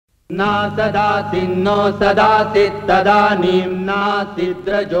ना सदासि नो सदासि तदानीं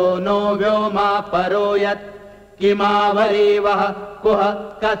नासिद्रजो नो व्योमा परो यत् किमावरीवः कुह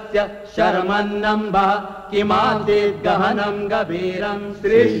कस्य शर्मन्नम्भः किमासीत् गहनं गभीरं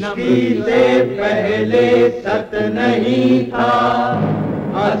सृष्टि से पहले सत नहीं था,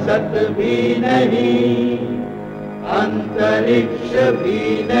 असत भी नहीं, अंतरिक्ष भी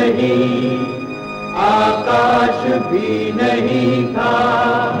नहीं, आकाश भी नहीं था,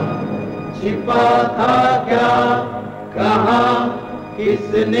 छिपा था क्या, कहाँ,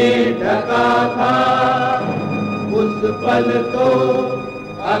 किसने ढका था, उस पल तो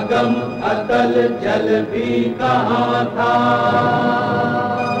अगम अतल जल भी कहाँ था।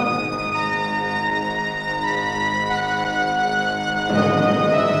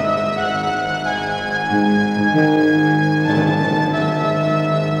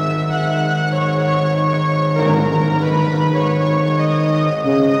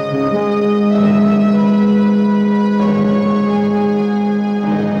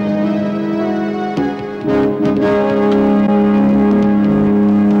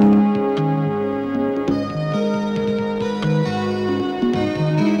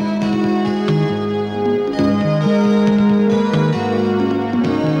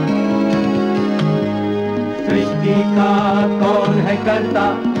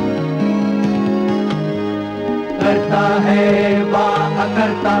 करता है वाह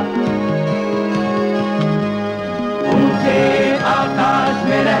अकर्ता, ऊंचे आकाश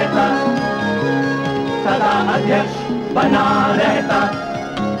में रहता, सदा अध्यक्ष बना रहता,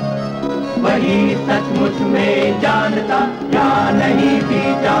 वही सचमुच में जानता या नहीं भी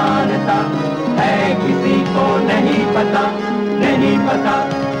जानता है, किसी को नहीं पता, नहीं पता,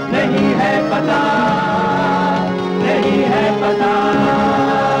 नहीं है पता, नहीं है पता।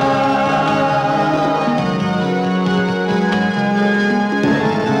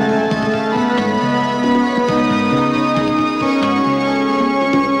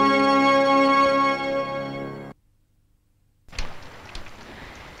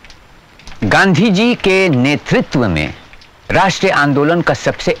 गांधी जी के नेतृत्व में राष्ट्रीय आंदोलन का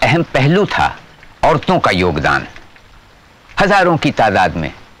सबसे अहम पहलू था औरतों का योगदान। हजारों की तादाद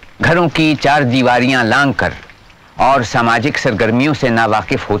में घरों की चार दीवारियां लांघकर और सामाजिक सरगर्मियों से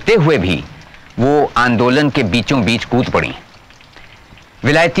नावाकिफ होते हुए भी वो आंदोलन के बीचों बीच कूद पड़ी।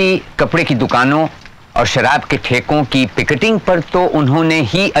 विलायती कपड़े की दुकानों और शराब के ठेकों की पिकेटिंग पर तो उन्होंने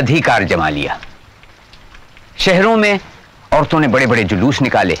ही अधिकार जमा लिया। शहरों में औरतों ने बड़े बड़े जुलूस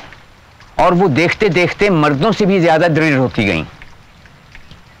निकाले और वो देखते देखते मर्दों से भी ज्यादा दृढ़ होती गईं।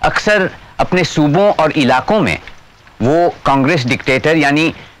 अक्सर अपने सूबों और इलाकों में वो कांग्रेस डिक्टेटर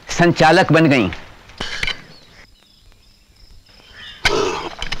यानी संचालक बन गईं।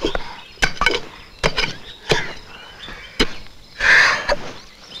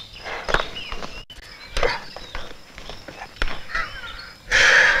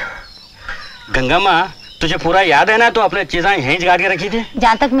 गंगामा, तुझे पूरा याद है ना? तो अपने चीजें यहीं गाड़ के रखी थी।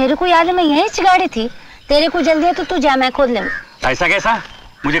 जहाँ तक मेरे को याद है मैं यहीं गाड़ी थी। तेरे को जल्दी है तो तू जा, मैं खोद ले। ऐसा कैसा?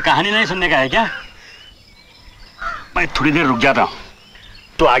 मुझे कहानी नहीं सुनने का है क्या? मैं थोड़ी देर रुक जाता हूँ,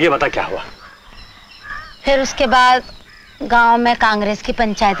 तो आगे बता क्या हुआ। फिर उसके बाद गांव में कांग्रेस की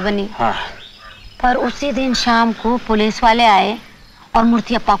पंचायत बनी। हाँ। पर उसी दिन शाम को पुलिस वाले आए और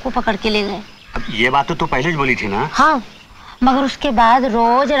मूर्ति अप्पा को पकड़ के ले गए। अब ये बात तो तू पहले ही बोली थी ना। हाँ, मगर उसके बाद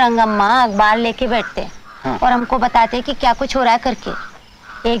रोज रंगम्मा अखबार लेके बैठते। हाँ। और हमको बताते कि क्या कुछ हो रहा है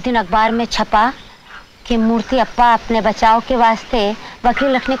करके। एक दिन अखबार में छपा कि मूर्ति अप्पा अपने बचाव के वास्ते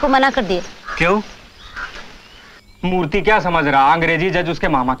वकील रखने को मना कर दिए। क्यों? मूर्ति क्या समझ रहा? अंग्रेजी जज उसके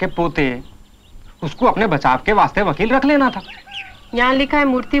मामा के पोते, उसको अपने बचाव के वास्ते वकील रख लेना था। यहाँ लिखा है,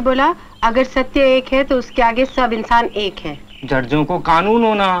 मूर्ति बोला अगर सत्य एक है तो उसके आगे सब इंसान एक है। जड्जों को कानून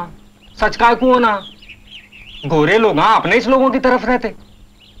होना, सच का को होना। गोरे लोग अपने इस लोगों की तरफ रहते,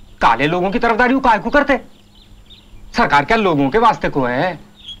 काले लोगों की तरफदारी काय को करते। सरकार क्या लोगों के वास्ते को है?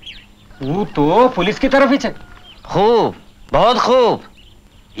 वो तो पुलिस की तरफ ही है। खूब, बहुत खूब।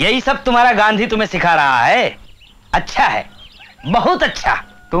 यही सब तुम्हारा गांधी तुम्हें सिखा रहा है। अच्छा है, बहुत अच्छा।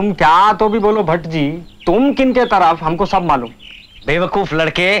 तुम क्या तो भी बोलो भट्ट जी, तुम किन के तरफ हमको सब मालूम। बेवकूफ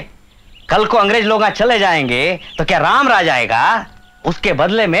लड़के, कल को अंग्रेज लोग चले जाएंगे तो क्या राम राज आएगा? उसके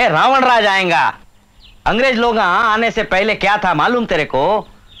बदले में रावण राज आएगा। अंग्रेज लोग आने से पहले क्या था मालूम तेरे को?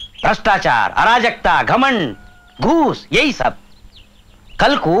 भ्रष्टाचार, अराजकता, घमंड, घूस, यही सब।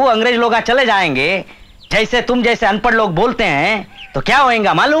 कल को अंग्रेज लोग चले जाएंगे, जैसे तुम जैसे अनपढ़ लोग बोलते हैं, तो क्या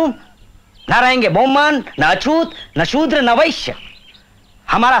होएगा मालूम? न रहेंगे ब्राह्मण, न अछूत, न शूद्र, न वैश्य।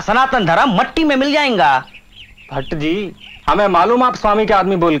 हमारा सनातन धर्म मट्टी में मिल जाएगा। भट्ट जी, हमें मालूम आप स्वामी के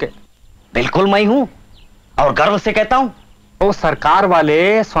आदमी बोल के। बिल्कुल मैं हूं, और गर्व से कहता हूं। वो सरकार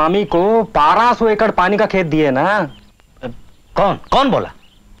वाले स्वामी को 1200 एकड़ पानी का खेत दिए ना। कौन कौन बोला?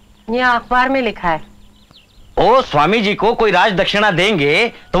 ये अखबार में लिखा है। ओ स्वामी जी को कोई राज दक्षिणा देंगे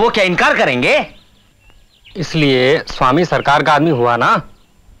तो वो क्या इनकार करेंगे? इसलिए स्वामी सरकार का आदमी हुआ ना।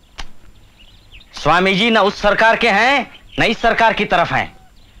 स्वामी जी ना उस सरकार के हैं न इस सरकार की तरफ हैं।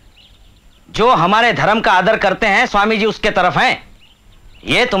 जो हमारे धर्म का आदर करते हैं स्वामी जी उसके तरफ हैं।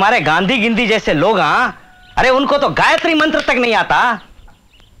 ये तुम्हारे गांधी गिंदी जैसे लोग, अरे उनको तो गायत्री मंत्र तक नहीं आता।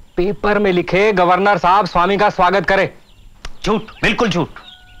 पेपर में लिखे गवर्नर साहब स्वामी का स्वागत करे। झूठ, बिल्कुल झूठ।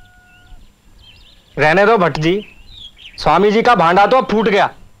 रहने दो भट्ट जी, स्वामी जी का भांडा तो अब फूट गया,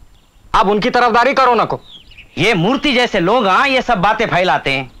 अब उनकी तरफदारी करो ना को। ये मूर्ति जैसे लोग ये सब बातें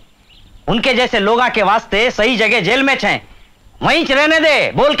फैलाते हैं। उनके जैसे लोगों के वास्ते सही जगह जेल में हैं, वहीं रहने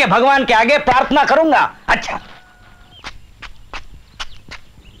दे बोल के भगवान के आगे प्रार्थना करूंगा। अच्छा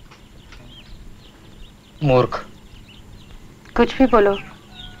मूर्ख। कुछ भी बोलो,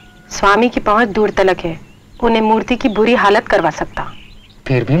 स्वामी की पहुंच दूर तलक है, उन्हें मूर्ति की बुरी हालत करवा सकता।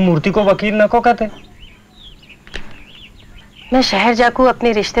 फिर भी मूर्ति को वकील न को कहते। मैं शहर जाकर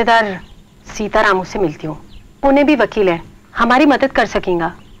अपने रिश्तेदार सीतारामू से मिलती हूँ, उन्हें भी वकील है, हमारी मदद कर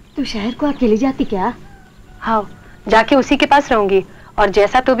सकेंगा। तू शहर को अकेले जाती क्या? हाँ, जाके उसी के पास रहूंगी और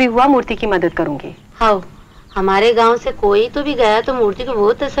जैसा तो भी हुआ मूर्ति की मदद करूंगी। हाँ, हमारे गांव से कोई तो भी गया तो मूर्ति को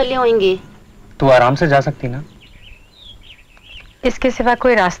बहुत तसल्ली होंगी। तू आराम से जा सकती ना। इसके सिवा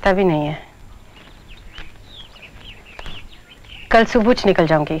कोई रास्ता भी नहीं है। कल सुबह निकल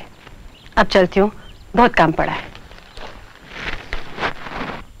जाऊंगी। अब चलती हूँ, बहुत काम पड़ा है।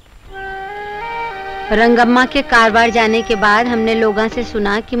 रंगम्मा के कारवार जाने के बाद हमने लोगों से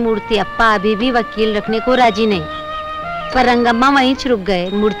सुना कि मूर्ति अप्पा अभी भी वकील रखने को राजी नहीं, पर रंगम्मा वहीं रुक गए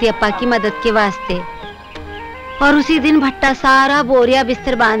मूर्ति अप्पा की मदद के वास्ते। और उसी दिन भट्टा सारा बोरिया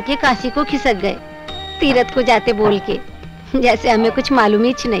बिस्तर बांध के काशी को खिसक गए, तीरथ को जाते बोल के, जैसे हमें कुछ मालूम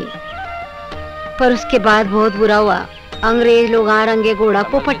ही नहीं। पर उसके बाद बहुत बुरा हुआ, अंग्रेज लोग रंगे घोड़ा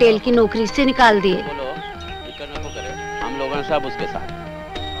को पटेल की नौकरी से निकाल दिए। हम लोग सब उसके साथ।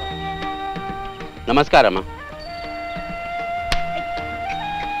 नमस्कार अम्मा।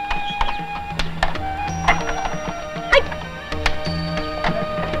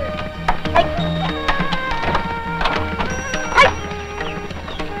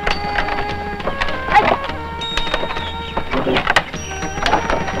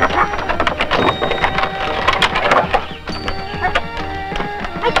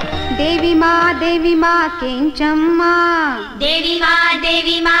 देवी माँ केंचम्मा, देवी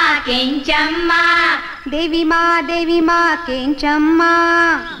माँ केंचम्मा, देवी माँ केंचम्मा,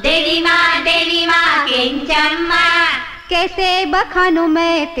 देवी माँ केंचम्मा। कैसे बखानूं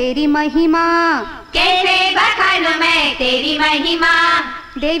मैं तेरी महिमा, कैसे बखानूं मैं तेरी महिमा।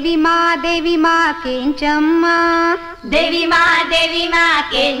 देवी माँ केंचम्मा, देवी माँ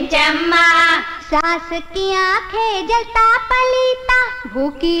केंचम्मा। सास की आंखें जलता पलीता,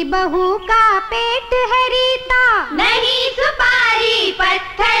 भूखी बहू का पेट है रीता। नहीं सुपारी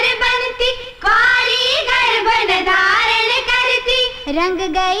पत्थर बनती, काली गर्भन धारण करती। रंग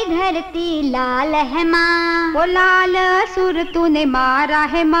गई धरती लाल है माँ, वो लाल असुर तूने मारा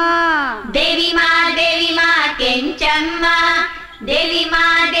है माँ। देवी माँ केंचम्मा, देवी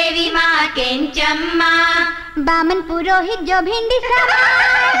माँ केंचम्मा। बामन पुरोहित जो भिंडी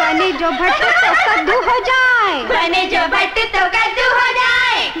समाए, बने जो भट्ट तो कद्दू हो जाए, बने जो भट्ट तो कद्दू हो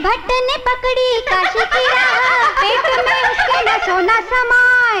जाए। भट्ट ने पकड़ी काशी की राह, पेट में उसके न सोना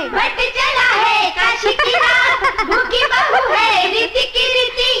समाए। भट्ट चला है काशी की राह, भूखी बहू है रीति की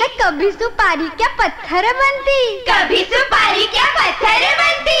रीति। कभी सुपारी क्या पत्थर बनती, कभी सुपारी क्या पत्थर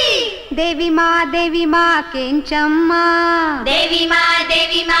बनती। देवी माँ केंचम्मा, देवी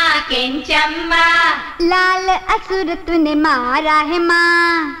माँ केंचम्मा। लाल असुर तूने मारा है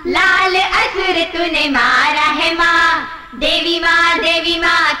माँ, लाल असुर तूने मारा है माँ। देवी माँ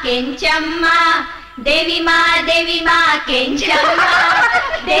केंचम्मा, देवी माँ केंचम्मा,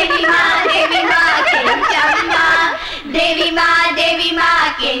 देवी माँ केंचम्मा, देवी माँ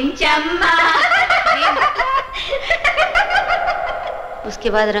केंचम्मा। उसके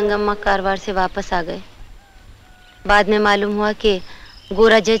बाद रंगम्मा कारवार से वापस आ गए। बाद में मालूम हुआ कि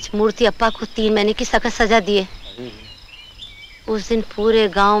गोरा जज मूर्ति अप्पा को 3 महीने की सख्त सजा दिए। उस दिन पूरे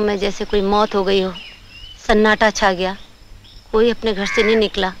गांव में जैसे कोई मौत हो गई हो, सन्नाटा छा गया, कोई अपने घर से नहीं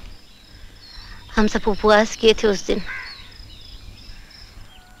निकला। हम सब उपवास किए थे उस दिन।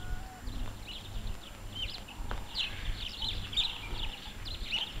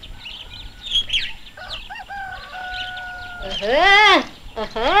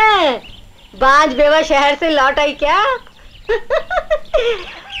 बाज बेवा शहर से लौट आई क्या?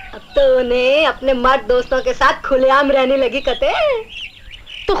 अब तो तो ने अपने मर्द दोस्तों के साथ खुलेआम रहने लगी कते।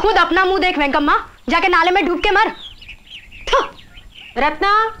 तू खुद अपना मुंह देख वेंकम्मा, जाके नाले में डूब के मर।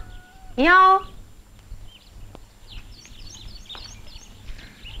 रत्ना, यहाँ आओ।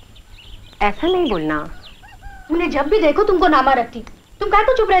 ऐसा नहीं बोलना। उन्हें जब भी देखो तुमको नामा रखती, तुम काहे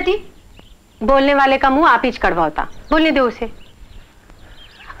को चुप रहती? बोलने वाले का मुंह आप ही कड़वा होता, बोलने दो उसे।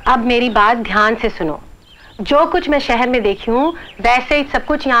 अब मेरी बात ध्यान से सुनो। जो कुछ मैं शहर में देखी हूं वैसे ही सब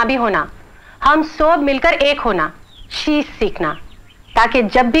कुछ यहाँ भी होना। हम सब मिलकर एक होना, शीश सीखना, ताकि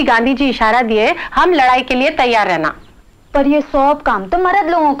जब भी गांधी जी इशारा दिए हम लड़ाई के लिए तैयार रहना। पर ये सब काम तो मर्द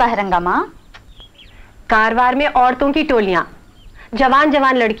लोगों का है रंगामा। कारवार में औरतों की टोलियां, जवान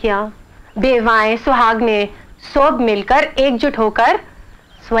जवान लड़कियां, बेवाएं, सुहागने सब मिलकर एकजुट होकर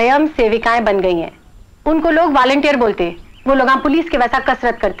स्वयं सेविकाएं बन गई हैं। उनको लोग वॉलंटियर बोलते। वो लोग पुलिस के वैसा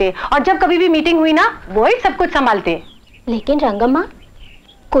कसरत करते और जब कभी भी मीटिंग हुई ना वो ही सब कुछ संभालते। लेकिन रंगम्मा,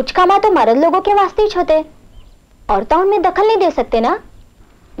 कुछ काम तो मर्द लोगों के वास्ते ही होते, औरतें उनमें दखल नहीं दे सकते ना।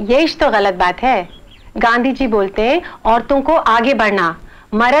 यही तो गलत बात है। गांधी जी बोलते हैं औरतों को आगे बढ़ना,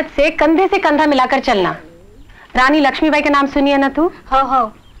 मर्द से कंधा मिलाकर चलना। रानी लक्ष्मीबाई का नाम सुनिए ना तू? हाँ।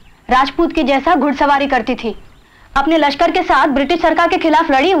 राजपूत की जैसा घुड़सवारी करती थी, अपने लश्कर के साथ ब्रिटिश सरकार के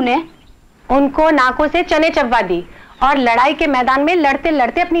खिलाफ लड़ी। उनको नाकों से चने चबवा दी और लड़ाई के मैदान में लड़ते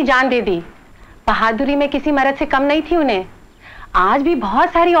लड़ते अपनी जान दे दी। बहादुरी में किसी मर्द से कम नहीं थी उन्हें। आज भी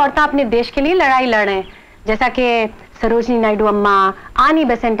बहुत सारी औरतें अपने देश के लिए लड़ाई लड़ रहे हैं, जैसा कि सरोजनी नायडू अम्मा, आनी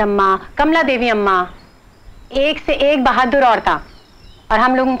बेसेंट अम्मा, कमला देवी अम्मा। एक से एक बहादुर औरतें। और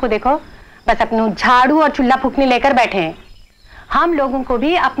हम लोगों को देखो, बस अपनों झाड़ू और चूल्हा फूकने लेकर बैठे हैं। हम लोगों को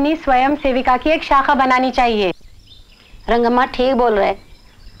भी अपनी स्वयं सेविका की एक शाखा बनानी चाहिए। रंगम्मा ठीक बोल रहे,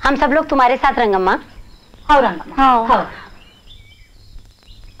 हम सब लोग तुम्हारे साथ। रंगम्मा हाँ रंगम्मा हाँ।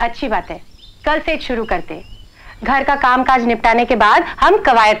 अच्छी बात है, कल से शुरू करते। घर का कामकाज निपटाने के बाद हम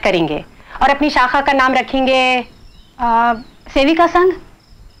कवायद करेंगे और अपनी शाखा का नाम रखेंगे सेविका संघ।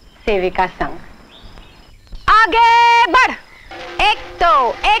 सेविका संघ। आगे बढ़। 1 2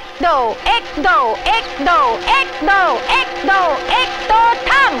 1 2 1 2 1 2 1 2 1 2 1 2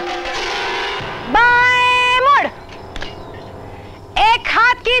 थम। बाएं मुड़। एक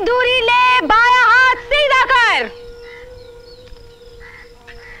हाथ की दूरी ले, बायां हाथ सीधा कर।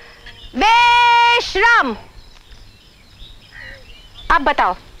 विश्राम। अब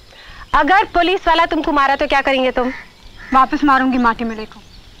बताओ, अगर पुलिस वाला तुमको मारा तो क्या करेंगे तुम? वापस मारूंगी माटी में लेकर,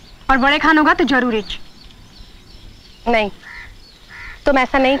 और बड़े खान होगा तो जरूर ही। नहीं, तुम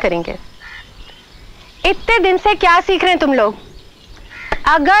ऐसा नहीं करेंगे। इतने दिन से क्या सीख रहे हैं तुम लोग?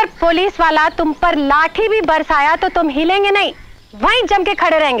 अगर पुलिस वाला तुम पर लाठी भी बरसाया तो तुम हिलेंगे नहीं, वहीं जम के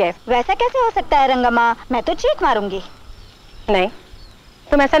खड़े रहेंगे। वैसा कैसे हो सकता है रंगम्मा? मैं तो चीख मारूंगी। नहीं,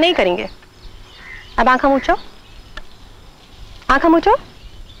 तुम ऐसा नहीं करेंगे। अब आंखें मूंछो, आंखें मूंछो।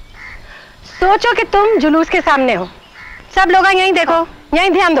 सोचो कि तुम जुलूस के सामने हो। सब लोग यहीं देखो,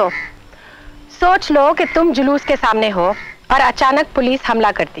 यहीं ध्यान दो। सोच लो कि तुम जुलूस के सामने हो और अचानक पुलिस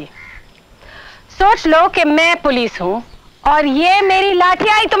हमला करती। सोच लो कि मैं पुलिस हूं और ये मेरी लाठी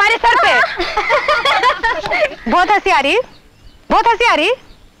आई तुम्हारे सर पे। बहुत हंसी आ रही, बहुत हंसी आ रही।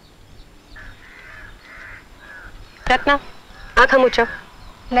 रत्ना, आंखें मूंछो।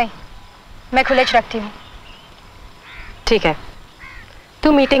 नहीं, मैं खुले रखती हूँ। ठीक है,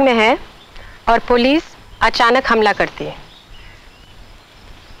 तू मीटिंग में है और पुलिस अचानक हमला करती है।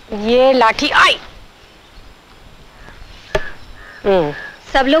 ये लाठी आई।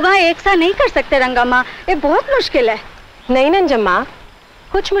 सब लोग एक साथ नहीं कर सकते रंगम्मा, ये बहुत मुश्किल है। नहीं नंजम्मा,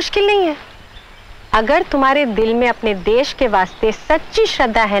 कुछ मुश्किल नहीं है। अगर तुम्हारे दिल में अपने देश के वास्ते सच्ची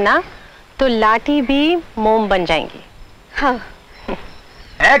श्रद्धा है ना, तो लाठी भी मोम बन जाएंगी। हाँ।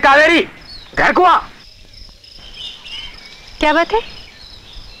 ए कावेरी, घर को आ। क्या बात है?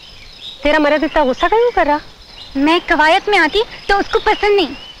 तेरा मर्द इतना गुस्सा क्यों कर रहा? मैं कवायद में आती तो उसको पसंद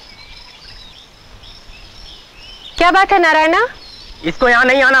नहीं। क्या बात है नारायणा? इसको यहाँ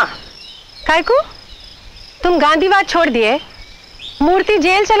नहीं आना। काय को? तुम गांधीवाद छोड़ दिए, मूर्ति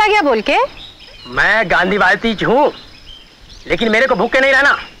जेल चला गया बोल के? मैं गांधीवादी हूँ, लेकिन मेरे को भूखे नहीं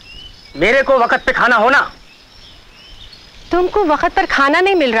रहना। मेरे को वक्त पे खाना होना। तुमको वक्त पर खाना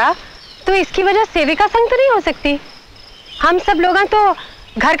नहीं मिल रहा तो इसकी वजह सेविका संघ तो नहीं हो सकती। हम सब लोग तो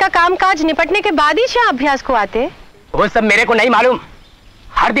घर का कामकाज निपटने के बाद ही यहाँ अभ्यास को आते। वो सब मेरे को नहीं मालूम।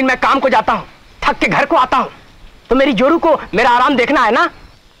 हर दिन मैं काम को जाता हूँ, थक के घर को आता हूँ, तो मेरी जोरू को मेरा आराम देखना है ना।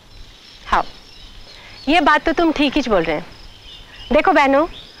 हाँ, ये बात तो तुम ठीक ही बोल रहे हैं। देखो बहनों,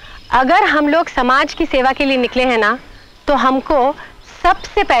 अगर हम लोग समाज की सेवा के लिए निकले हैं ना, तो हमको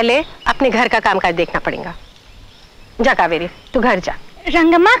सबसे पहले अपने घर का कामकाज देखना पड़ेगा। जा कावेरी, तू घर जा।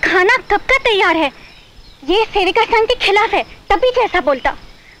 रंगम्मा, खाना कब का तैयार है? ये सेविका संघ के खिलाफ है, तभी जैसा बोलता।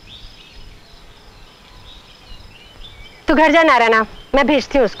 तू घर जा नारायणा, मैं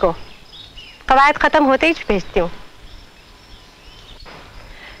भेजती हूँ उसको। कवायद खत्म होते ही भेजती हूँ।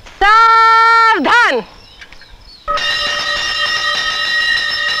 सावधान।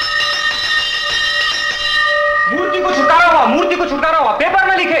 मूर्ति को छुटकारा हुआ, मूर्ति को छुटकारा हुआ। पेपर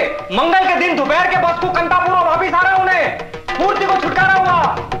में लिखे मंगल के दिन दोपहर के बस को कंतापुर वापिस आ रहा हूं उन्हें। मूर्ति को छुटकारा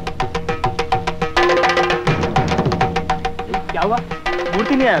हुआ। क्या हुआ?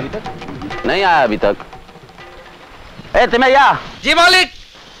 मूर्ति नहीं आया अभी तक? नहीं आया अभी तक। ए तिमैया। जी मालिक।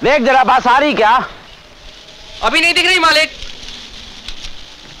 देख जरा बस आ रही क्या? अभी नहीं दिख रही मालिक।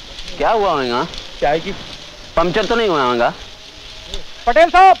 क्या हुआ होगा? क्या है कि पंक्चर तो नहीं हुआ होगा? पटेल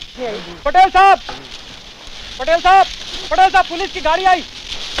साहब, पटेल साहब, पटेल साहब, पटेल साहब, पुलिस की गाड़ी आई।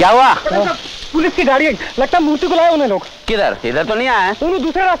 क्या हुआ? पुलिस की गाड़ी आई। लगता है मूर्ति को लाए उन्हें लोग। किधर? इधर तो नहीं आए। दोनों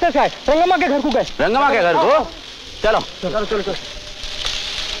दूसरे रास्ते से आए, रंगम्मा के घर को गए। रंगम्मा के घर को? चलो चलो चलो चलो।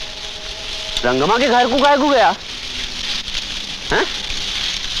 रंगम्मा के घर को गए को गया? हैं?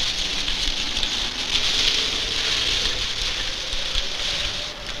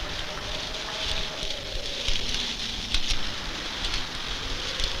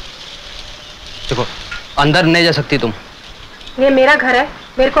 देखो, अंदर नहीं जा सकती तुम। ये मेरा घर है,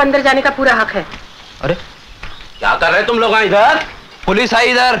 मेरे को अंदर जाने का पूरा हक है। अरे क्या कर रहे तुम लोग इधर? पुलिस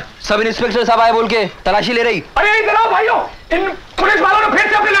आई इधर, सब इंस्पेक्टर साहब आए बोल के तलाशी ले रही। अरे इधर आओ भाइयों, इन पुलिस वालों ने फिर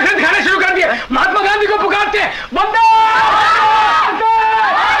से अपने नखरे दिखाने शुरू कर दिए। महात्मा गांधी को पुकारते हैं। बंदे!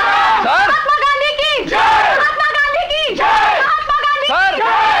 महात्मा गांधी की जय! महात्मा गांधी की जय! महात्मा गांधी की जय!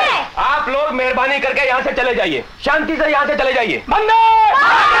 आप लोग मेहरबानी करके यहाँ से चले जाइए, शांति से यहाँ से चले जाइए। बंदे!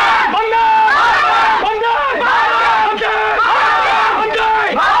 बंदे! बंदे!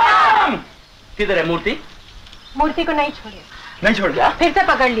 किधर है मूर्ति? मूर्ति को नहीं छोड़े। नहीं छोड़ दिया? फिर से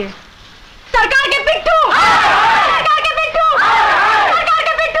पकड़ लिए। सरकार के पिट्ठू! सरकार के पिट्ठू! सरकार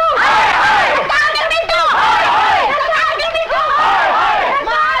के पिट्ठू! सरकार के पिट्ठू! सरकार के पिट्ठू!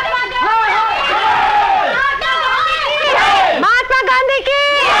 महात्मा गांधी की!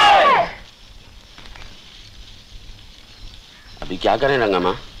 अभी क्या करें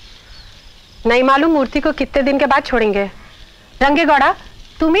रंगम्मा? नहीं मालूम मूर्ति को कितने दिन के बाद छोड़ेंगे। रंगे गौड़ा,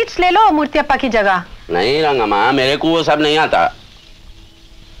 तुम ही ले लो मूर्ति अप्पा की जगह। नहीं रंगम्मा, मेरे को वो सब नहीं आता।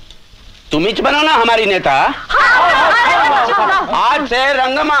 तुम ही बनो ना हमारी नेता। आज से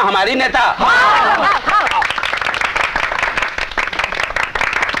रंगम्मा हमारी नेता।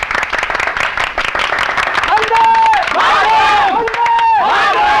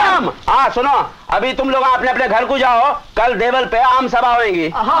 हाँ सुनो, अभी तुम लोग अपने अपने घर को जाओ, कल देवल पे आम सभा होगी।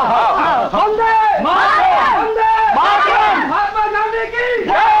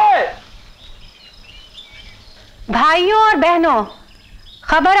 भाइयों और बहनों,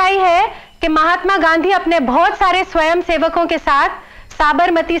 खबर आई है कि महात्मा गांधी अपने बहुत सारे स्वयं सेवकों के साथ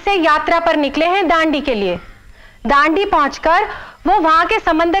साबरमती से यात्रा पर निकले हैं दांडी के लिए। दांडी पहुंचकर वो वहां के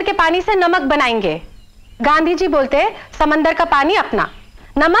समंदर के पानी से नमक बनाएंगे। गांधी जी बोलते समंदर का पानी अपना,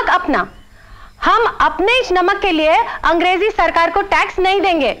 नमक अपना। हम अपने इस नमक के लिए अंग्रेजी सरकार को टैक्स नहीं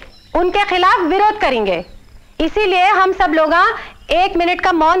देंगे, उनके खिलाफ विरोध करेंगे। इसीलिए हम सब लोग 1 मिनट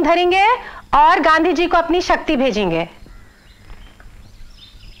का मौन धरेंगे और गांधी जी को अपनी शक्ति भेजेंगे।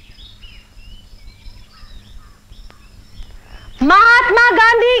 महात्मा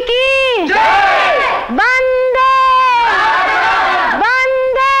गांधी की जय! वंदे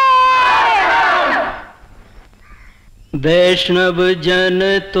वंदे। वैष्णव जन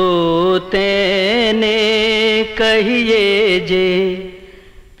तो तेने कहिए जे,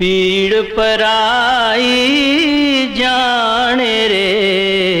 पीड़ पराई जाने रे।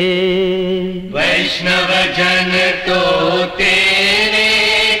 वैष्णव जन तो तेरे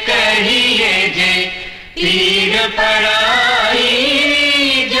कहिए जे, पीड़ पराई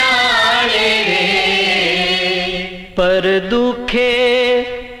जाने रे। पर दुखे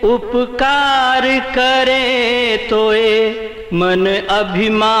उपकार करे तोए, मन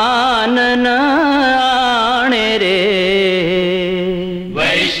अभिमान न आने रे।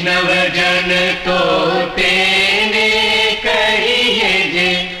 वैष्णव जन तो तेने कहिए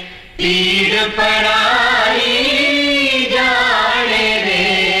जे, पीड़ पराई जाने रे।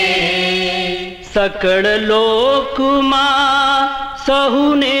 सकड़ लोक मां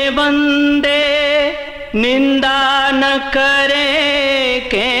सहुने वंदे, निंदा न करे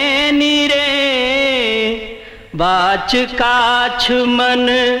के निरे। बाच काछ मन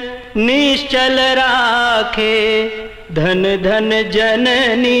निश्चल राखे, धन धन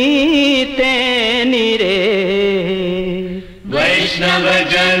जननी तेनी रे। वैष्णव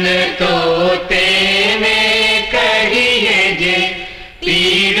जन तो तेने कहिए जे,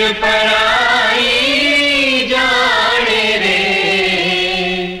 पीड़ पराई जाने रे।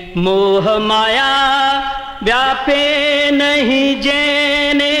 मोह माया व्यापे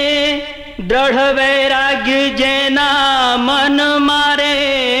दृढ़ वैराग्य जैना मन मारे,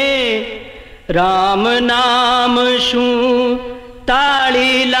 राम नाम शू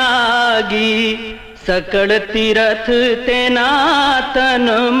ताड़ी लागी, सकल तीरथ तेना तन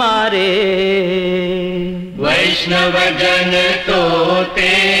मारे। वैष्णव जन तो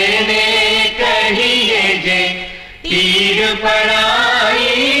तेने कहिए जे, तीर पराई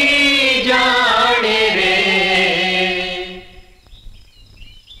जाने रे।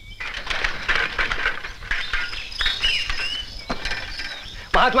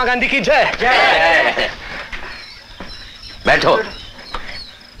 महात्मा गांधी की जय। जय। बैठो।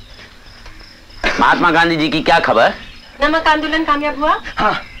 महात्मा गांधी जी की क्या खबर? नमक आंदोलन कामयाब हुआ?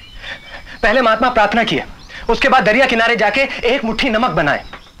 हाँ, पहले महात्मा प्रार्थना किए, उसके बाद दरिया किनारे जाके एक मुट्ठी नमक बनाए,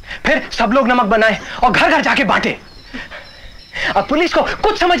 फिर सब लोग नमक बनाए और घर घर जाके बांटे। अब पुलिस को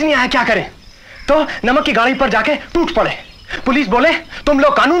कुछ समझ नहीं आया क्या करें, तो नमक की गाड़ी पर जाके टूट पड़े। पुलिस बोले तुम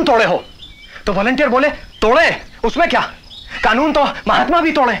लोग कानून तोड़े हो, तो वॉलंटियर बोले तोड़े उसमें क्या, कानून तो महात्मा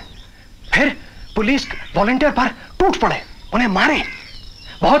भी तोड़े। फिर पुलिस वॉलंटियर पर टूट पड़े, उन्हें मारे,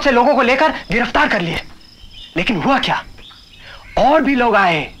 बहुत से लोगों को लेकर गिरफ्तार कर लिए। लेकिन हुआ क्या, और भी लोग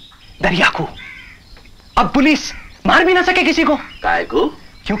आए दरिया को। अब पुलिस मार भी ना सके किसी को। काय को?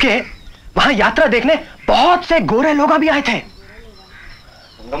 क्योंकि वहां यात्रा देखने बहुत से गोरे लोग भी आए थे।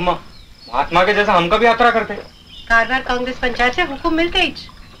 गंगम्मा, महात्मा के जैसा हमका भी यात्रा करते। कारवार कांग्रेस पंचायत से हुकुम मिलते ही।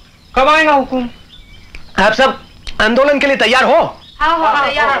 कब आएगा हुकुम? आप सब आंदोलन के लिए तैयार हो? हाँ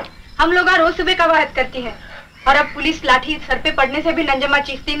तैयार। हम लोग रोज सुबह कवायद करती है, और अब पुलिस लाठी सर पे पड़ने से भी नंजम्मा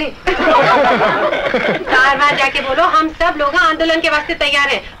चीखती नहीं। कारवार जाके बोलो हम सब लोग आंदोलन के वास्ते तैयार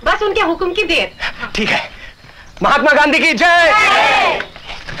हैं, बस उनके हुक्म की देर। ठीक है। महात्मा गांधी की जय।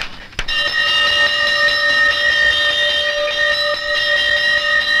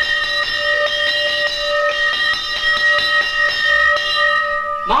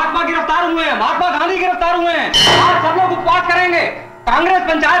 महात्मा गिरफ्तार हुए हैं, महात्मा गांधी गिरफ्तार हुए हैं। आज सब लोग उपवास करेंगे। कांग्रेस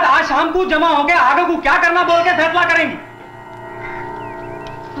पंचायत आज शाम को जमा होकर आगे को क्या करना बोल के फैसला करेंगी।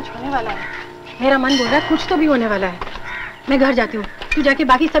 कुछ होने वाला है, मेरा मन बोल रहा है कुछ तो भी होने वाला है। मैं घर जाती हूँ, तू जाके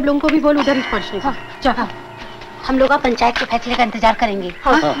बाकी सब लोगों को भी बोल उधर ही पहुँचने को। हाँ, हम लोग पंचायत के फैसले का इंतजार करेंगे।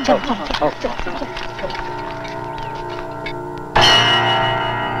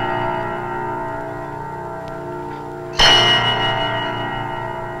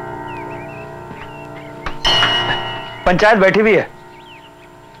 पंचायत बैठी हुई है।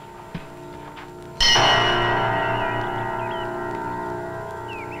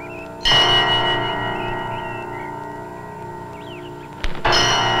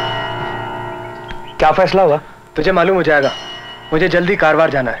 क्या फैसला हुआ? तुझे मालूम हो जाएगा, मुझे जल्दी कारवार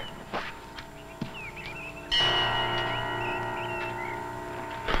जाना है।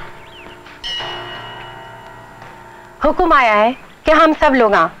 हुक्म आया है कि हम सब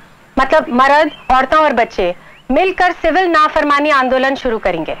लोग मतलब मर्द, औरतें और बच्चे मिलकर सिविल नाफरमानी आंदोलन शुरू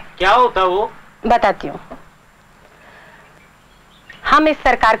करेंगे। क्या होता वो? बताती हूँ। हम इस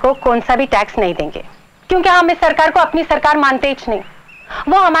सरकार को कौन सा भी टैक्स नहीं देंगे, क्योंकि हम इस सरकार को अपनी सरकार मानते ही नहीं।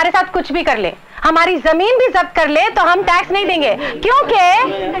 वो हमारे साथ कुछ भी कर ले, हमारी जमीन भी जब्त कर ले, तो हम टैक्स नहीं देंगे।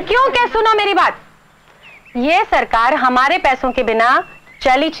 क्योंकि सुनो मेरी बात, ये सरकार हमारे पैसों के बिना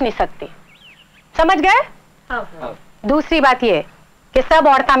चल ही नहीं सकती, समझ गए? दूसरी बात ये कि सब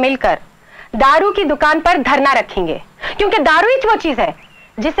औरतें मिलकर दारू की दुकान पर धरना रखेंगे, क्योंकि दारू ही वो चीज है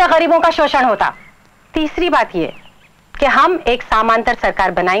जिससे गरीबों का शोषण होता। तीसरी बात ये कि हम एक समांतर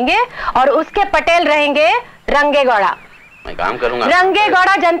सरकार बनाएंगे और उसके पटेल रहेंगे रंगे गौड़ा। मैं काम करूंगा। रंगे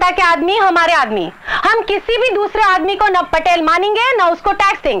गौड़ा जनता के आदमी, हमारे आदमी। हम किसी भी दूसरे आदमी को न पटेल मानेंगे न उसको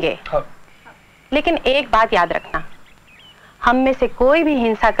टैक्स देंगे। लेकिन एक बात याद रखना, हम में से कोई भी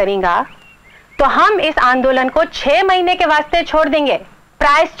हिंसा करेगा तो हम इस आंदोलन को 6 महीने के वास्ते छोड़ देंगे,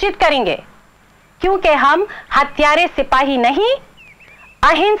 प्रायश्चित करेंगे, क्योंकि हम हत्यारे सिपाही नहीं,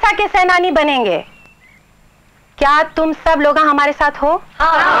 अहिंसा के सेनानी बनेंगे। क्या तुम सब लोग हमारे साथ हो?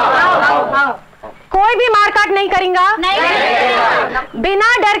 हाँ। कोई भी मारकाट नहीं करेगा? नहीं। बिना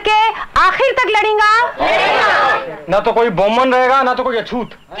डर के आखिर तक लड़ेगा? ना तो कोई बोमन रहेगा ना तो कोई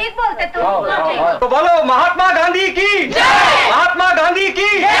अछूत। ठीक बोलते तुम। तो बोलो महात्मा गांधी की जय। महात्मा गांधी की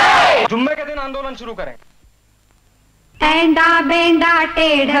जय। जुम्मे के दिन आंदोलन शुरू करें। एंडा बेंडा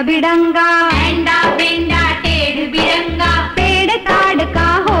टेढ़ बिडंगा, एंडा बेंडा टेढ़ बिरंगा, पेड़ ताड़ का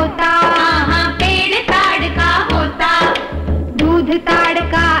होता, हाँ पेड़ ताड़ का होता, दूध ताड़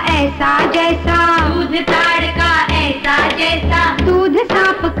का ऐसा जैसा, दूध ताड़ का ऐसा जैसा, दूध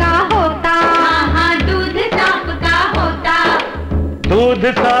सांप का होता, हाँ दूध सांप का होता। दूध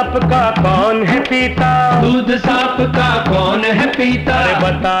सांप का कौन है पीता, दूध सांप का कौन है पीता, अरे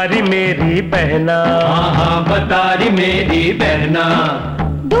बता रही मेरी बहना, हाँ बता रही मेरी बहना।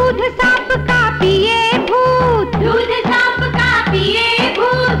 दूध सांप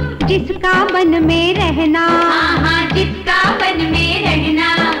जिसका बन में रहना, हाँ जिसका बन में रहना।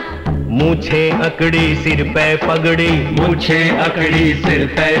 मूछे अकड़ी सिर पे पगड़ी, मूछे अकड़ी सिर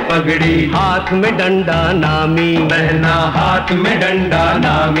पे पगड़ी, हाथ में डंडा नामी, बहना हाथ में डंडा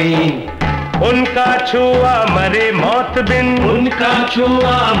नामी। उनका छुआ मरे मौत बिन, उनका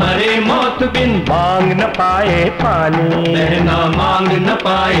छुआ मरे मौत बिन, मांग न पाए पानी, बहना मांग न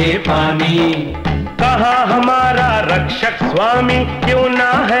पाए पानी। कहा हमारा रक्षक स्वामी, क्यों ना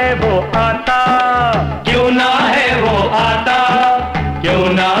है वो आता, क्यों ना है वो आता,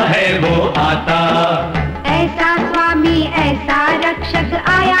 क्यों ना है वो आता। ऐसा स्वामी ऐसा रक्षक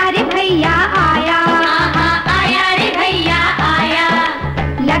आया रे भैया आया, आया रे भैया आया।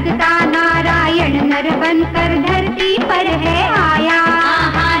 लगता नारायण नर बनकर धरती पर है आया,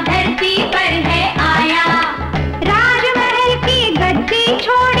 धरती पर है आया। राजमहल की गद्दी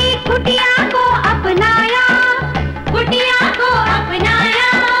छोड़ी कुटिया को अपनाया, कुटिया को अपनाया।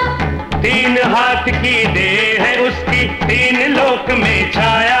 3 हाथ की देह है उसकी, 3 लोक में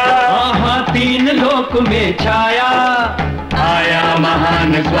छाया, हाँ 3 लोक में छाया। आया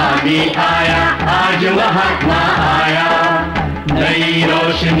महान स्वामी आया, आज महात्मा आया। नई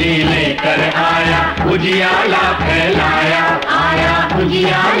रोशनी लेकर आया, उजियाला फैलाया, आया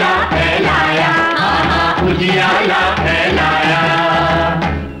उजियाला फैलाया, हाँ उजियाला फैलाया।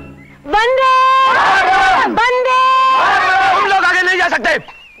 बंदे बंदे, हम लोग आगे नहीं जा सकते।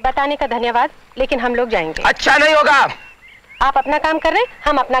 बताने का धन्यवाद, लेकिन हम लोग जाएंगे। अच्छा नहीं होगा। आप अपना काम कर रहे हैं,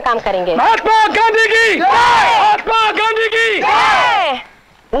 हम अपना काम करेंगे। महात्मा गांधी की, महात्मा गांधी की।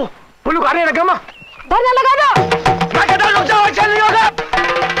 ओह, वो लोग आ रहे हैं रंगम्मा। धरना लगा दो। मैं कहता हूं रुक जाओ, अच्छा नहीं होगा।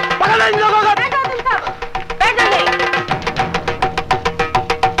 पकड़ इन लोगों को। बैठो तुम सब, बैठ जाइए।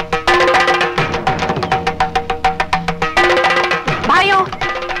 भाइयों,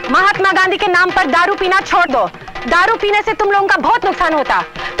 महात्मा गांधी के नाम पर दारू पीना छोड़ दो। दारू पीने से तुम लोगों का बहुत नुकसान होता।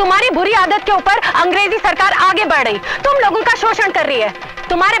 तुम्हारी बुरी आदत के ऊपर अंग्रेजी सरकार आगे बढ़ रही, तुम लोगों का शोषण कर रही है।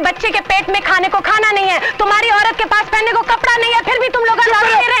 तुम्हारे बच्चे के पेट में खाने को खाना नहीं है, तुम्हारी औरत के पास पहनने को कपड़ा नहीं है, फिर भी तुम लोग दारू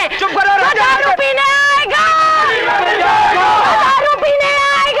पी रहे हैं। चुप करो। दारू पीने आएगा, दारू पीने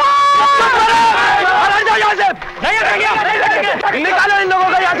आएगा। यहाँ से नहीं, निकालो इन लोगों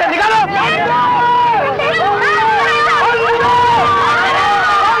को यहाँ से, निकालो।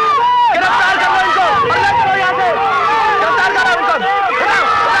 गिरफ्तार करो इनको, पकड़ करो यहाँ से, गिरफ्तार करो इनको।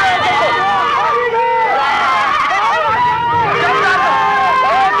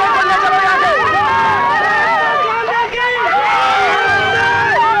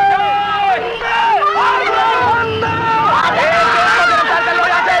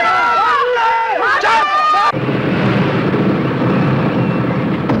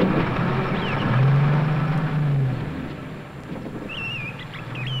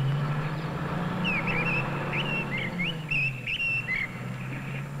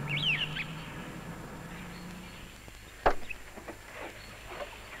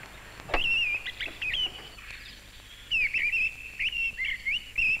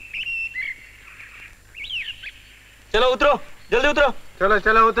 चलो उतरो, जल्दी उतरो। चलो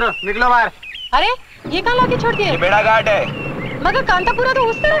चलो उतरो, निकलो बाहर। अरे ये कहाँ लाके छोड़ दिए? ये बेड़ा घाट है। मगर कांतापुरा तो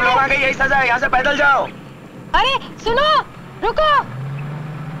उस तरफ है। लोग आगे यही सजा है, यहाँ से पैदल जाओ। अरे सुनो, रुको।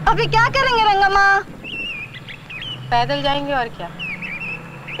 अभी क्या करेंगे रंगम्मा? पैदल जाएंगे और क्या।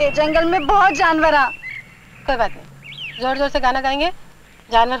 ये जंगल में बहुत जानवर आ। कोई बात नहीं, जोर जोर से गाना गाएंगे,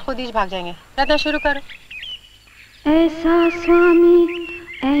 जानवर खुद ही भाग जाएंगे। रत्ना शुरू करो। ऐसा स्वामी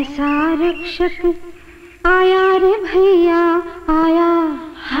ऐसा रक्षक आया रे भैया आया,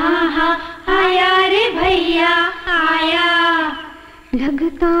 हाँ आया रे भैया आया।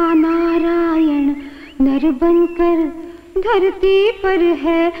 लगता नारायण नर बनकर धरती पर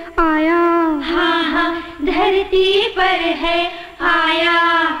है आया, हाँ धरती पर है आया।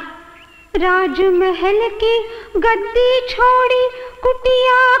 राजमहल की गद्दी छोड़ी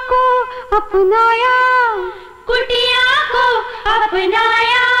कुटिया को अपनाया, कुटिया को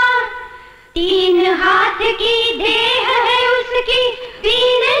अपनाया। 3 हाथ की देह है उसकी,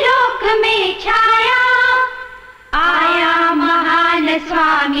 3 लोक में छाया। आया महान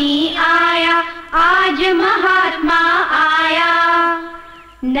स्वामी आया, आज महात्मा आया।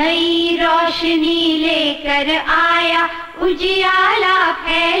 नई रोशनी लेकर आया, उजियाला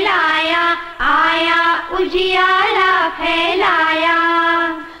फैलाया, आया उजियाला फैलाया।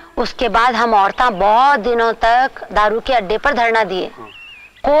 उसके बाद हम औरतें बहुत दिनों तक दारू के अड्डे पर धरना दिए।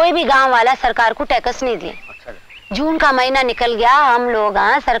 कोई भी गांव वाला सरकार को टैक्स नहीं दिए। जून का महीना निकल गया, हम लोग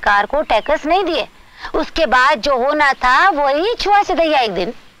सरकार को टैक्स नहीं दिए। उसके बाद जो होना था वही छुआ से दैया। एक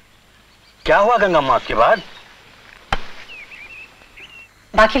दिन क्या हुआ गंगम्मा आपके बाद?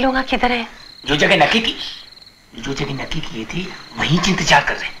 बाकी लोग किधर हैं? जो जगह नक्की की थी वहीं इंतजार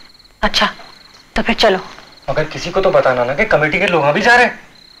कर रहे हैं। अच्छा तो फिर चलो। मगर किसी को तो बताना ना कि कमेटी के लोग भी जा रहे हैं।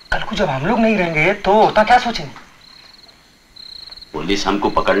 कल को जब हम लोग नहीं रहेंगे तो होता क्या सोचेंगे? पुलिस हमको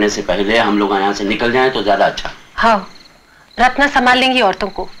पकड़ने से पहले हम लोग यहाँ से निकल जाएं तो ज्यादा अच्छा। हाँ, रत्ना संभाल लेंगी औरतों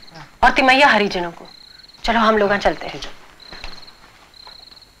को और तिमैया हरिजनों को। चलो हम लोग चलते हैं।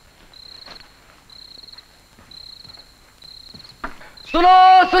 सुनो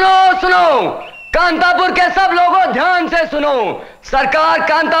सुनो सुनो, कांतापुर के सब लोगों ध्यान से सुनो। सरकार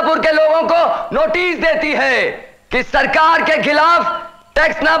कांतापुर के लोगों को नोटिस देती है कि सरकार के खिलाफ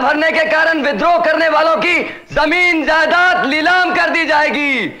टैक्स ना भरने के कारण विद्रोह करने वालों की जमीन जायदाद नीलाम कर दी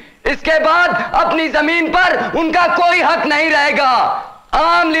जाएगी। इसके बाद अपनी जमीन पर उनका कोई हक नहीं रहेगा।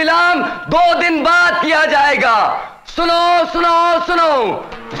 आम नीलाम 2 दिन बाद किया जाएगा। सुनो सुनो सुनो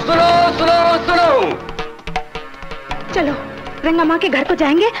सुनो सुनो सुनो। चलो रंगम्मा के घर को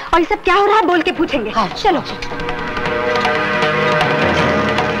जाएंगे और ये सब क्या हो रहा है बोल के पूछेंगे। हाँ, चलो।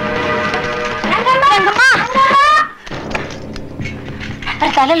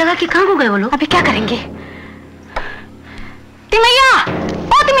 अरे ताला लगा कि कहाँ हो गए वो लोग? अभी क्या करेंगे?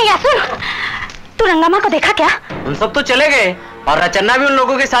 तिमैया सुन, तू रंगम्मा को देखा क्या? उन सब तो चले गए और रचन्ना भी उन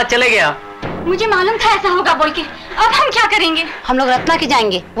लोगों के साथ चले गया। मुझे मालूम था ऐसा होगा बोल के। अब हम क्या करेंगे? हम लोग रत्ना के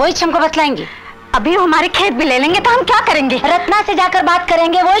जाएंगे, वही हमको बतलाएंगे। अभी वो हमारे खेत भी ले लेंगे तो हम क्या करेंगे? रत्ना से जाकर बात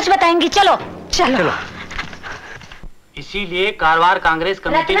करेंगे, वो बताएंगी। चलो चलो, चलो। इसीलिए कारवार कांग्रेस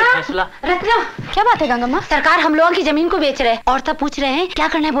कमेटी ने फैसला। रत्ना, क्या बात है गंगम्मा? सरकार हम लोगों की जमीन को बेच रहे हैं और तब पूछ रहे हैं क्या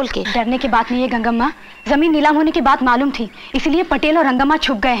करना है बोल के। डरने की बात नहीं है गंगम्मा, जमीन नीलाम होने की बात मालूम थी, इसलिए पटेल और रंगम्मा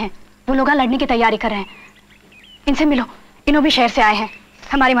छुप गए हैं। वो लोग लड़ने की तैयारी कर रहे हैं। इनसे मिलो, इन्हों भी शहर से आए हैं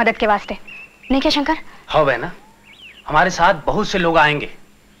हमारी मदद के वास्ते। नहीं क्या शंकर? हाँ बहना, हमारे साथ बहुत से लोग आएंगे।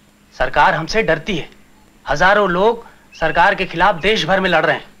 सरकार हमसे डरती है। हजारों लोग सरकार के खिलाफ देश भर में लड़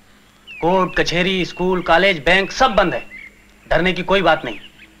रहे हैं। कोर्ट कचहरी स्कूल कॉलेज बैंक सब बंद है। डरने की कोई बात नहीं,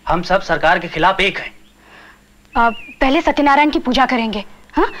 हम सब सरकार के खिलाफ एक हैं। पहले सत्यनारायण की पूजा करेंगे,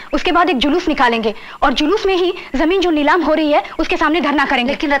 हाँ? उसके बाद एक जुलूस निकालेंगे और जुलूस में ही जमीन जो नीलाम हो रही है उसके सामने धरना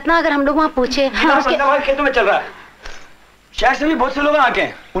करेंगे। लेकिन रत्ना, अगर हम लोग वहाँ पूछे। हाँ, खेतों में चल रहा है। शहर से भी बहुत से लोग आके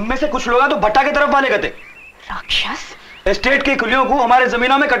हैं, उनमें से कुछ लोग तो भट्टा की तरफ वाले गए थे। राक्षस एस्टेट के कुलियों को हमारे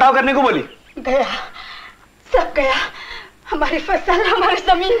जमीनों में कटाव करने को बोली। गया, सब गया, हमारी फसल, हमारी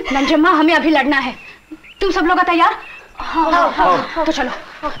जमीन। नंजम्मा, हमें अभी लड़ना है। तुम सब लोग तैयार? हाँ, हाँ, हाँ, तो चलो।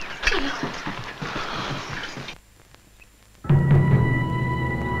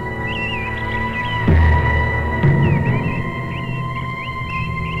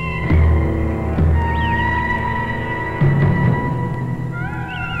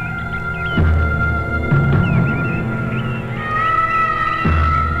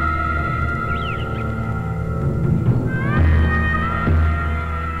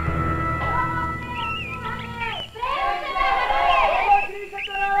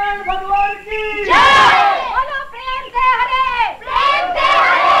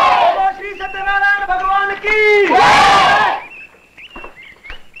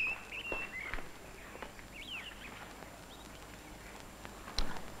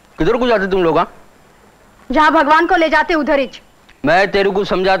 किधर को जाते तुम लोग? जहाँ भगवान को ले जाते उधर ही। मैं तेरे को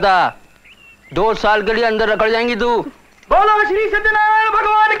समझाता, 2 साल के लिए अंदर रखड़ जाएंगी तू। बोलो श्री सत्यनारायण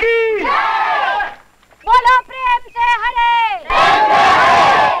भगवान की। बोलो प्रेम से हरे।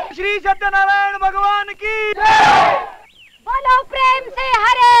 श्री सत्यनारायण भगवान की। बोलो प्रेम से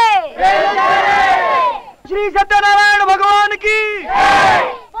हरे। श्री सत्यनारायण भगवान की।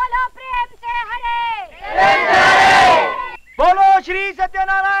 बोलो प्रेम से हरे। बोलो श्री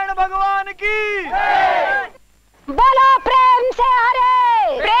सत्यनारायण भगवान की। बोलो प्रेम से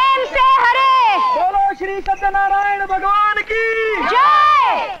हरे। प्रेम से हरे। बोलो श्री सत्यनारायण भगवान की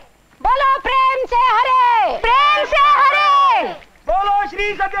जय। बोलो प्रेम से हरे। प्रेम से हरे। बोलो श्री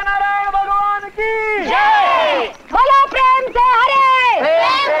सत्यनारायण भगवान की जय। बोलो प्रेम से हरे।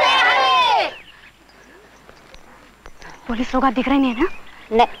 प्रेम से हरे। पुलिस लोग दिख रहे नहीं है ना?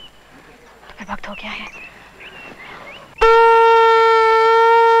 नहीं। तो वक्त हो गया है।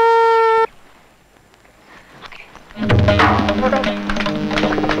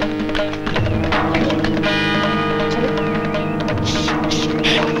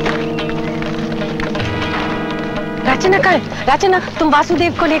 रचना, तुम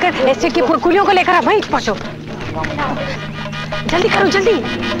वासुदेव को लेकर एस्टेट की कुलियों को लेकर वहीं पहुंचो। जल्दी करो, जल्दी।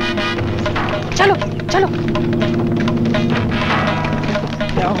 चलो चलो।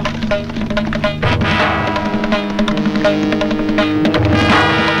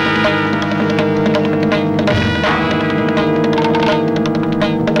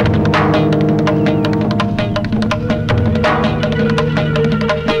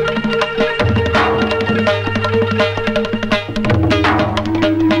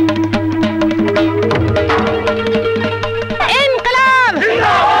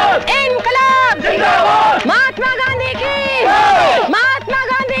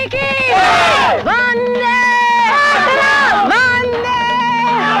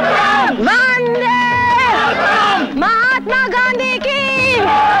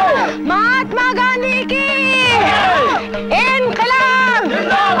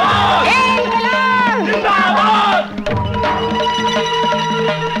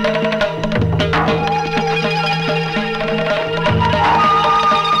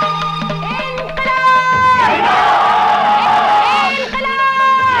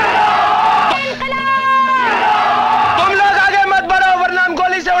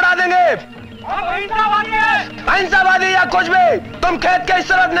 तुम खेत के इस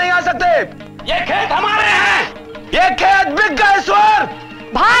तरफ नहीं आ सकते। ये खेत हमारे हैं। ये खेत बिक गए ईश्वर।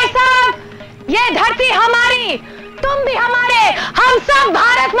 भाई साहब, ये धरती हमारी, तुम भी हमारे, हम सब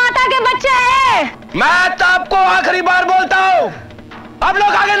भारत माता के बच्चे हैं। मैं तो आपको आखिरी बार बोलता हूँ, अब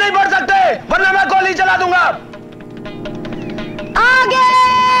लोग आगे नहीं बढ़ सकते वरना मैं गोली चला दूंगा। आगे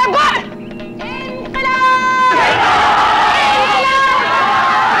बढ़।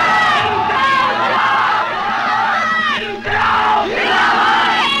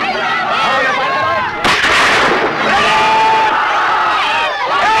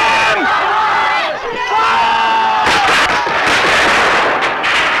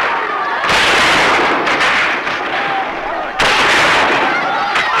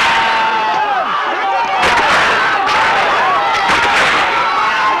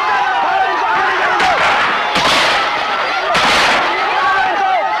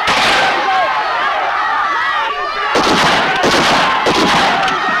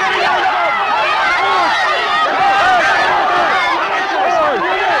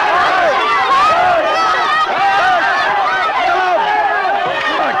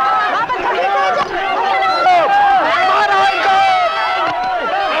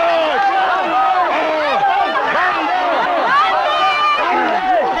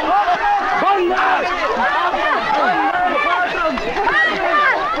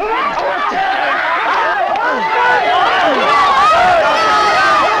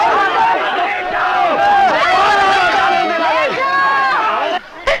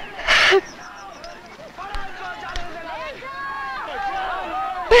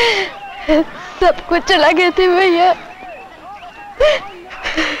 सब कुछ चला गए थे भैया।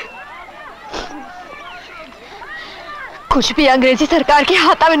 कुछ भी अंग्रेजी सरकार के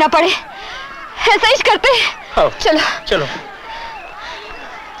हाथा में ना पड़े, ऐसा ही करते। चलो चलो।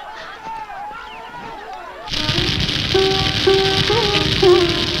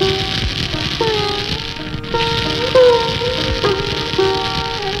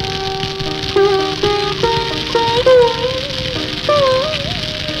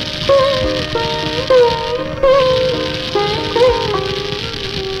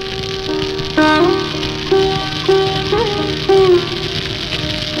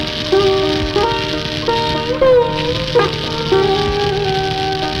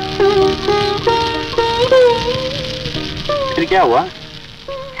 क्या हुआ?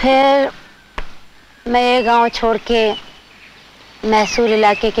 फिर मैं ये गांव छोड़ के मैसूर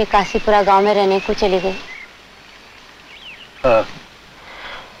इलाके के काशीपुरा गांव में रहने को चली गई।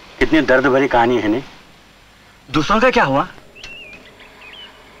 कितनी दर्द भरी कहानी है ने? दूसरों का क्या हुआ?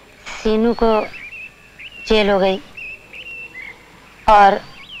 सीनू को जेल हो गई और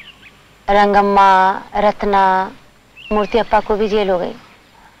रंगम्मा, रत्ना, मूर्ति अप्पा को भी जेल हो गई।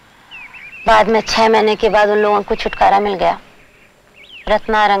 बाद में 6 महीने के बाद उन लोगों को छुटकारा मिल गया।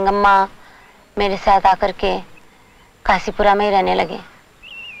 रत्ना, रंगम्मा मेरे साथ आकर के काशीपुरा में ही रहने लगे।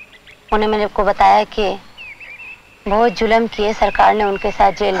 उन्हें मेरे को बताया कि बहुत जुल्म किए सरकार ने उनके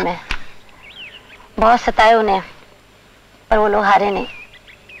साथ जेल में, बहुत सताए उन्हें, पर वो लोग हारे नहीं।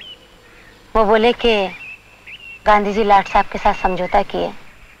 वो बोले कि गांधी जी लाट साहब के साथ समझौता किए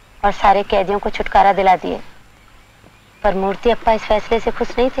और सारे कैदियों को छुटकारा दिला दिए, पर मूर्ति अप्पा इस फैसले से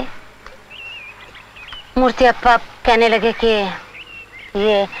खुश नहीं थे। मूर्ति अप्पा कहने लगे कि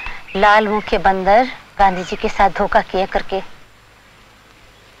ये लाल मुंह के बंदर गांधी जी के साथ धोखा किए करके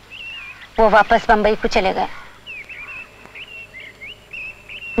वो वापस बंबई को चले गए।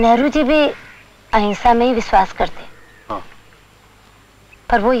 नेहरू जी भी अहिंसा में ही विश्वास करते,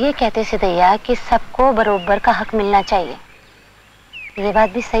 पर वो ये कहते सिद्धैया कि सबको बराबर का हक मिलना चाहिए। ये बात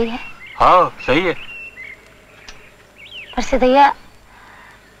भी सही है। हाँ सही है। पर सिद्धैया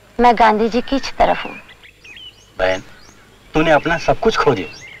मैं गांधी जी की तरफ हूँ। बहन, तूने अपना सब कुछ खो दिया,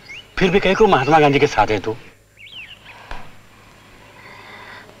 फिर भी कहीं को महात्मा गांधी के साथ है तू।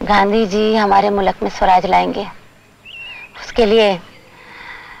 गांधी जी हमारे मुल्क में स्वराज लाएंगे, उसके लिए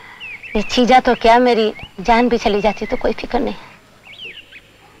ये चीजा तो क्या, मेरी जान भी चली जाती तो कोई फिक्र नहीं।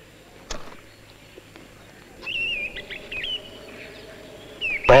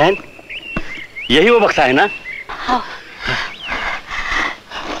 बहन, यही वो बक्सा है ना? हाँ।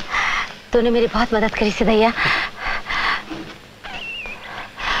 तूने मेरी बहुत मदद करी सिद्धैया।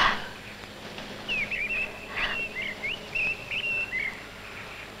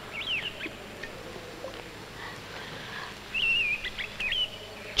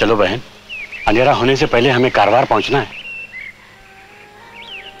 चलो बहन, अंधेरा होने से पहले हमें कारवार पहुंचना है।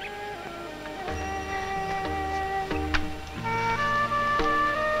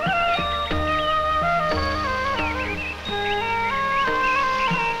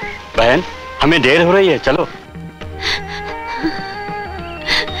 बहन, हमें देर हो रही है, चलो।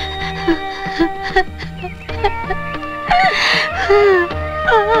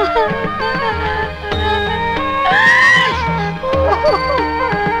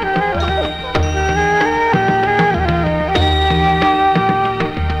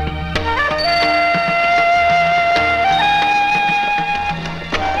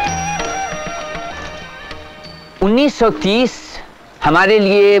 1930 हमारे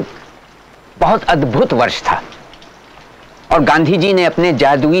लिए बहुत अद्भुत वर्ष था और गांधी जी ने अपने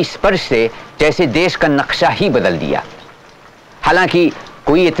जादुई स्पर्श से जैसे देश का नक्शा ही बदल दिया। हालांकि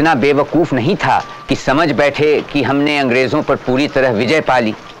कोई इतना बेवकूफ नहीं था कि समझ बैठे कि हमने अंग्रेजों पर पूरी तरह विजय पा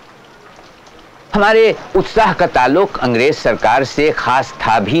ली। हमारे उत्साह का ताल्लुक अंग्रेज सरकार से खास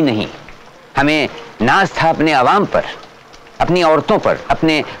था भी नहीं। हमें नाज था अपने अवाम पर, अपनी औरतों पर,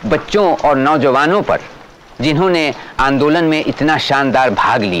 अपने बच्चों और नौजवानों पर, जिन्होंने आंदोलन में इतना शानदार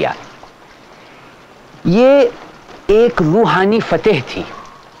भाग लिया। ये एक रूहानी फतेह थी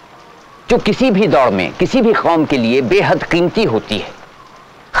जो किसी भी दौर में किसी भी कौम के लिए बेहद कीमती होती है,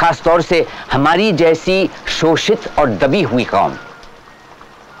 खासतौर से हमारी जैसी शोषित और दबी हुई कौम।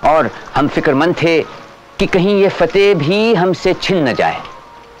 और हम फिक्रमंद थे कि कहीं ये फतेह भी हमसे छिन न जाए।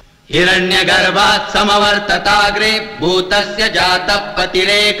 हिरण्यगर्भात् समवर्तताग्रे भूतस्य जातः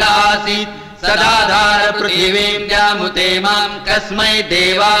पतिरेक आसीत् सदाधार पृथिवीं द्यामुते मां कस्मै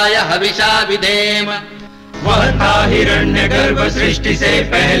देवाय हविषा विधेम। वह था हिरण्यगर्भ सृष्टि से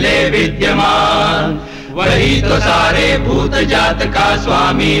पहले विद्यमान, वही तो सारे भूत जात का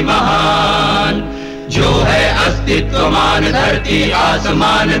स्वामी महान, जो है अस्तित्वमान धरती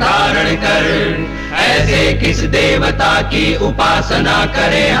आसमान धारण कर। ऐसे किस देवता की उपासना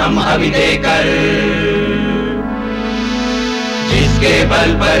करें हम हवि देकर, जिसके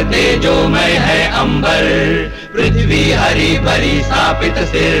बल पर तेजोमय है अंबर, पृथ्वी हरी भरी स्थापित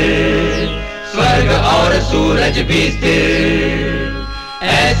स्थिर, स्वर्ग और सूरज भी स्थिर।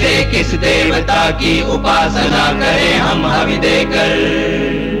 ऐसे किस देवता की उपासना करें हम हवि देकर।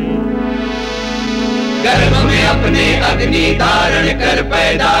 गर्भ में अपने अग्नि धारण कर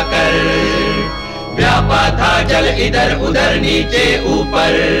पैदा कर, व्यापा था जल इधर उधर नीचे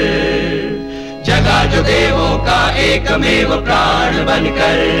ऊपर, जगा जो देवों का एकमेव प्राण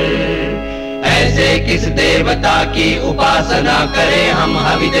बनकर। ऐसे किस देवता की उपासना करें हम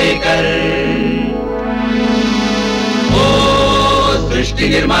हवि देकर। ओ सृष्टि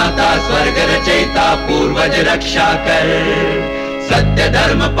निर्माता स्वर्ग रचयिता पूर्वज रक्षा कर, सत्य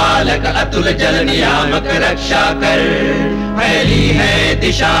धर्म पालक अतुल जल नियामक रक्षा कर। फैली है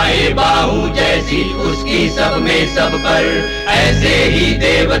दिशाएं बाहु जैसी उसकी सब में सब पर, ऐसे ही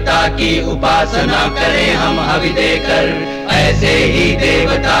देवता की उपासना करें हम हवि देकर। ऐसे ही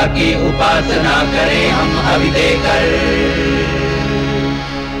देवता की उपासना करें हम हवि देकर।